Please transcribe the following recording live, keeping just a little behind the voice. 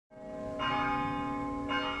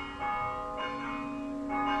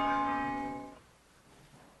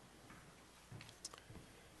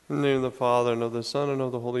In the name of the Father, and of the Son, and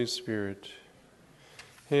of the Holy Spirit.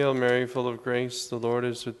 Hail Mary, full of grace, the Lord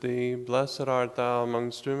is with thee. Blessed art thou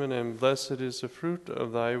amongst women, and blessed is the fruit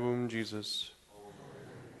of thy womb, Jesus.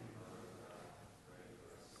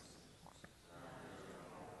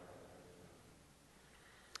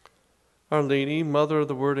 Our Lady, Mother of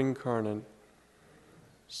the Word incarnate,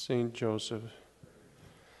 Saint Joseph,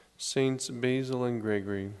 Saints Basil and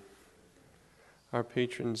Gregory, our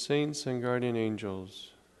patron saints and guardian angels,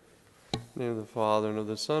 in the name of the Father, and of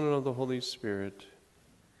the Son, and of the Holy Spirit.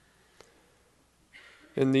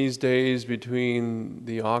 In these days between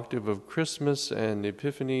the octave of Christmas and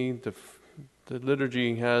Epiphany, the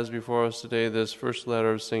liturgy has before us today this first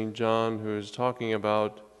letter of St. John, who is talking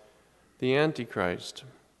about the Antichrist.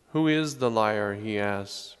 Who is the liar, he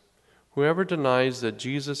asks. Whoever denies that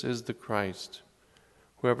Jesus is the Christ,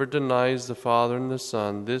 whoever denies the Father and the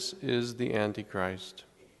Son, this is the Antichrist.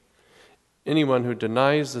 Anyone who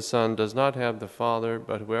denies the Son does not have the Father,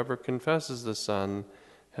 but whoever confesses the Son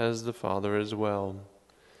has the Father as well.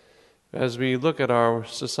 As we look at our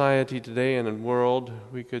society today and in the world,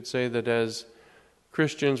 we could say that as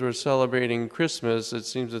Christians were celebrating Christmas, it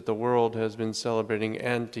seems that the world has been celebrating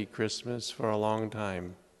anti-Christmas for a long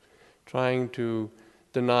time, trying to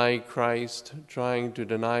deny Christ, trying to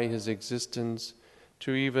deny his existence,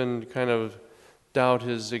 to even kind of doubt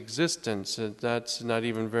his existence. That's not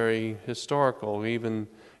even very historical. Even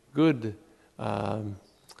good,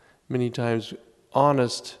 many times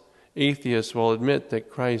honest atheists will admit that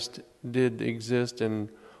Christ did exist and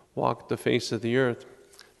walked the face of the earth.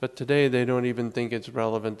 But today they don't even think it's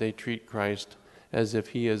relevant. They treat Christ as if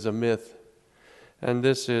he is a myth. And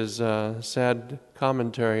this is a sad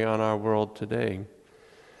commentary on our world today.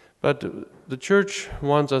 But the Church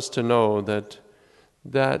wants us to know that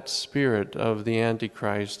that spirit of the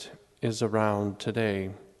Antichrist is around today.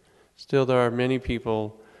 Still, there are many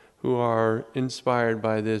people who are inspired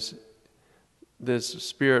by this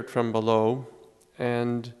spirit from below,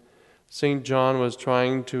 and St. John was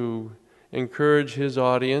trying to encourage his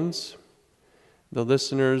audience, the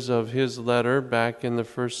listeners of his letter back in the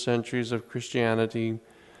first centuries of Christianity,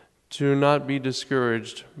 to not be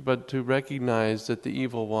discouraged, but to recognize that the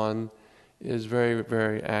evil one is very,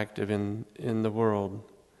 very active in the world.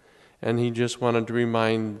 And he just wanted to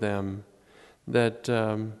remind them that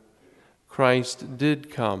Christ did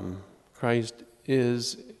come. Christ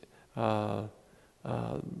is the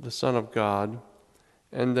Son of God,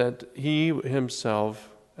 and that he himself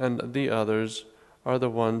and the others are the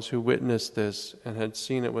ones who witnessed this and had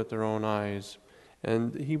seen it with their own eyes.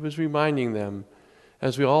 And he was reminding them,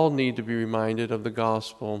 as we all need to be reminded of the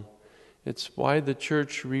gospel. It's why the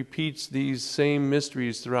Church repeats these same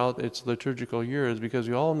mysteries throughout its liturgical years, because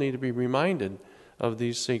we all need to be reminded of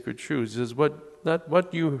these sacred truths. Is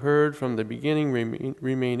what you heard from the beginning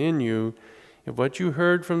remain in you. If what you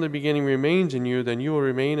heard from the beginning remains in you, then you will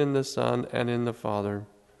remain in the Son and in the Father.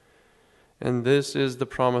 And this is the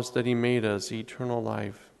promise that he made us, eternal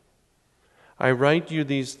life. I write you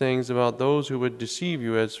these things about those who would deceive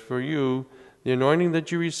you. As for you, the anointing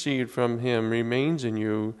that you received from him remains in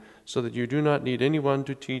you, so that you do not need anyone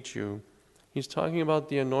to teach you. He's talking about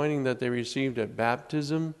the anointing that they received at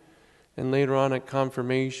baptism and later on at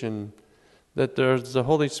confirmation, that there's the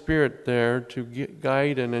Holy Spirit there to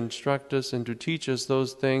guide and instruct us and to teach us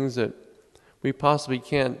those things that we possibly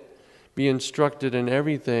can't be instructed in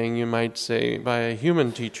everything, you might say, by a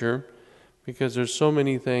human teacher, because there's so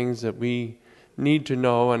many things that we need to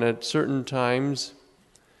know, and at certain times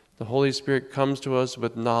the Holy Spirit comes to us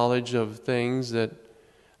with knowledge of things that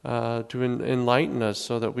to enlighten us,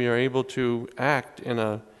 so that we are able to act in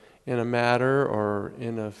a matter or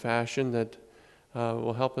in a fashion that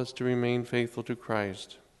will help us to remain faithful to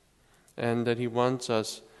Christ, and that he wants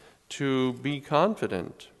us to be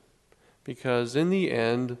confident, because in the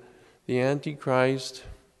end, the Antichrist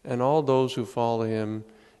and all those who follow him,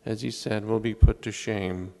 as he said, will be put to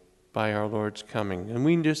shame by our Lord's coming. And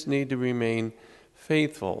we just need to remain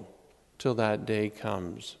faithful till that day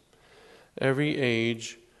comes. Every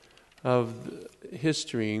age of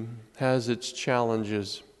history has its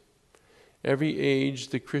challenges. Every age,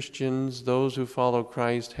 the Christians, those who follow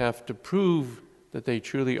Christ, have to prove that they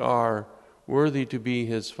truly are worthy to be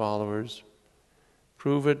his followers.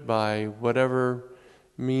 Prove it by whatever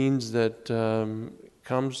means that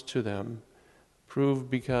comes to them. Prove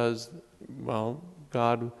because,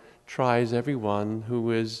 God tries everyone who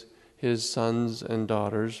is his sons and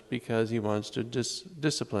daughters, because he wants to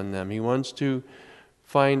discipline them. He wants to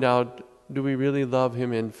find out, do we really love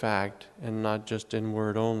him in fact and not just in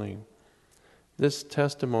word only? This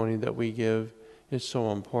testimony that we give is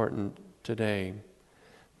so important today,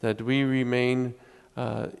 that we remain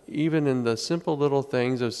even in the simple little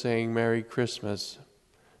things of saying Merry Christmas,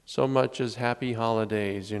 so much as Happy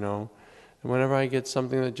Holidays, And whenever I get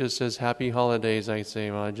something that just says Happy Holidays, I say,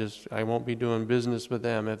 well, I won't be doing business with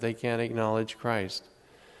them if they can't acknowledge Christ.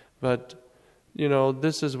 But,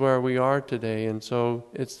 this is where we are today, and so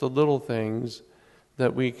it's the little things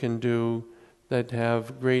that we can do that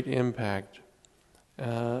have great impact.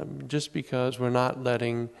 Just because we're not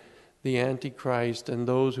letting the Antichrist and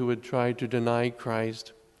those who would try to deny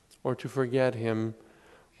Christ or to forget him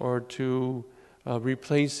or to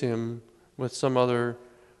replace him with some other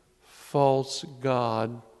false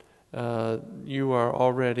god, you are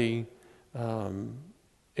already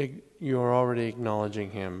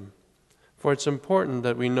acknowledging him. For it's important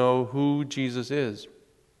that we know who Jesus is,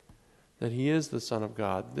 that he is the Son of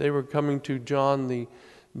God. They were coming to John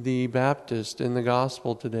the Baptist in the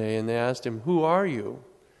gospel today, and they asked him, "Who are you?"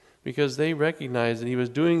 Because they recognized that he was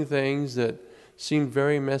doing things that seemed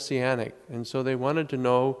very messianic. And so they wanted to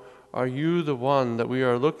know, are you the one that we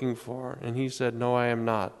are looking for? And he said, no, I am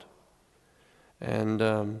not.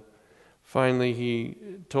 And finally he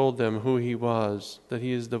told them who he was, that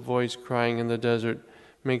he is the voice crying in the desert,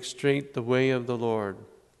 make straight the way of the Lord.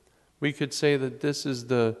 We could say that this is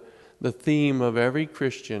the theme of every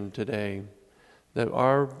Christian today, that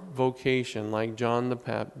our vocation, like John the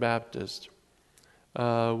Baptist,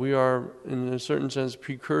 we are, in a certain sense,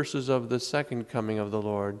 precursors of the second coming of the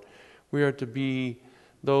Lord. We are to be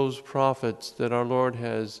those prophets that our Lord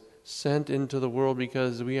has sent into the world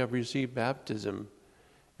because we have received baptism,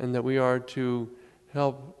 and that we are to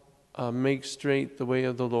help make straight the way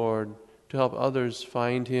of the Lord, to help others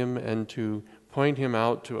find him and to point him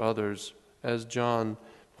out to others, as John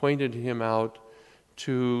pointed him out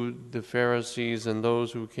to the Pharisees and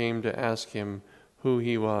those who came to ask him who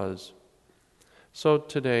he was. So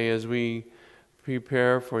today, as we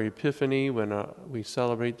prepare for Epiphany, when we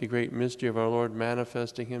celebrate the great mystery of our Lord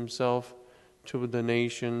manifesting himself to the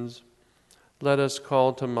nations, let us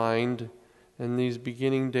call to mind in these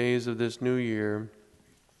beginning days of this new year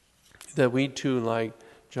that we too, like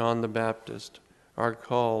John the Baptist, are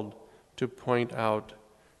called to point out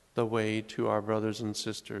the way to our brothers and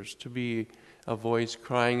sisters, to be a voice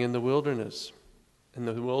crying in the wilderness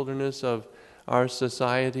of our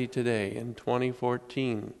society today in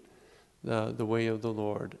 2014, the way of the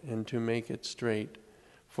Lord, and to make it straight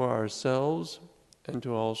for ourselves and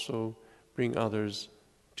to also bring others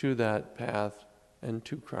to that path and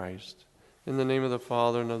to Christ. In the name of the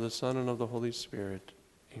Father, and of the Son, and of the Holy Spirit.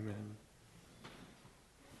 Amen.